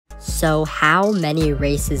So how many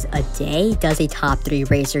races a day does a top 3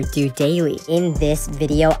 racer do daily? In this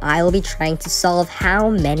video, I will be trying to solve how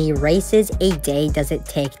many races a day does it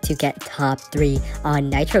take to get top 3 on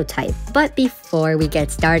Nitro Type. But before we get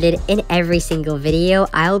started, in every single video,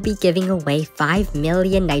 I'll be giving away 5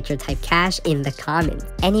 million Nitro Type cash in the comments.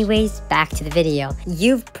 Anyways, back to the video.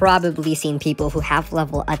 You've probably seen people who have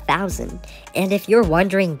level 1000, and if you're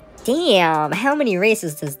wondering, damn, how many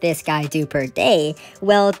races does this guy do per day?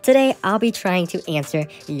 Well, today I'll be trying to answer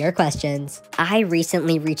your questions. I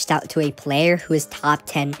recently reached out to a player who is top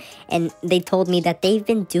 10, and they told me that they've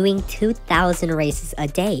been doing 2,000 races a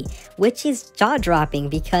day, which is jaw-dropping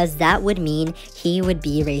because that would mean he would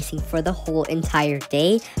be racing for the whole entire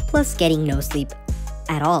day, plus getting no sleep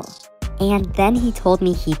at all. And then he told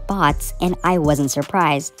me he bots, and I wasn't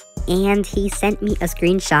surprised. And he sent me a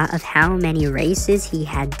screenshot of how many races he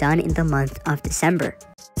had done in the month of December.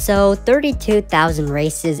 So 32,000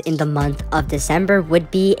 races in the month of December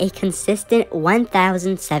would be a consistent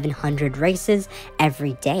 1,700 races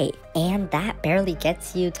every day. And that barely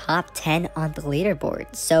gets you top 10 on the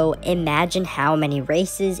leaderboard. So imagine how many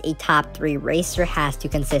races a top 3 racer has to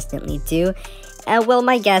consistently do. Well,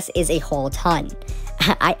 my guess is a whole ton.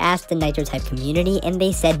 I asked the Nitro Type community and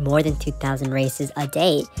they said more than 2,000 races a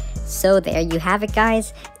day. So there you have it,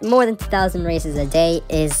 guys. More than 2,000 races a day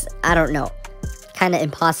is, I don't know, kind of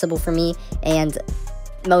impossible for me and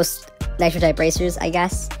most Nitro Type racers, I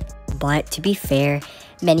guess. But to be fair,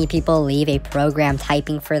 many people leave a program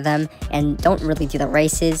typing for them and don't really do the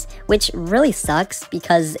races, which really sucks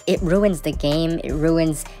because it ruins the game, it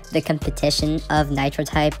ruins the competition of Nitro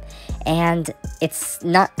Type, and it's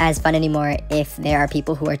not as fun anymore if there are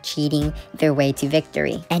people who are cheating their way to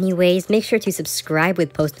victory. Anyways, make sure to subscribe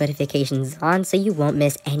with post notifications on so you won't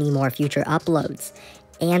miss any more future uploads.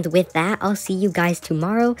 And with that, I'll see you guys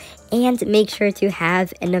tomorrow, and make sure to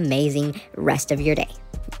have an amazing rest of your day.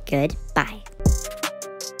 Goodbye.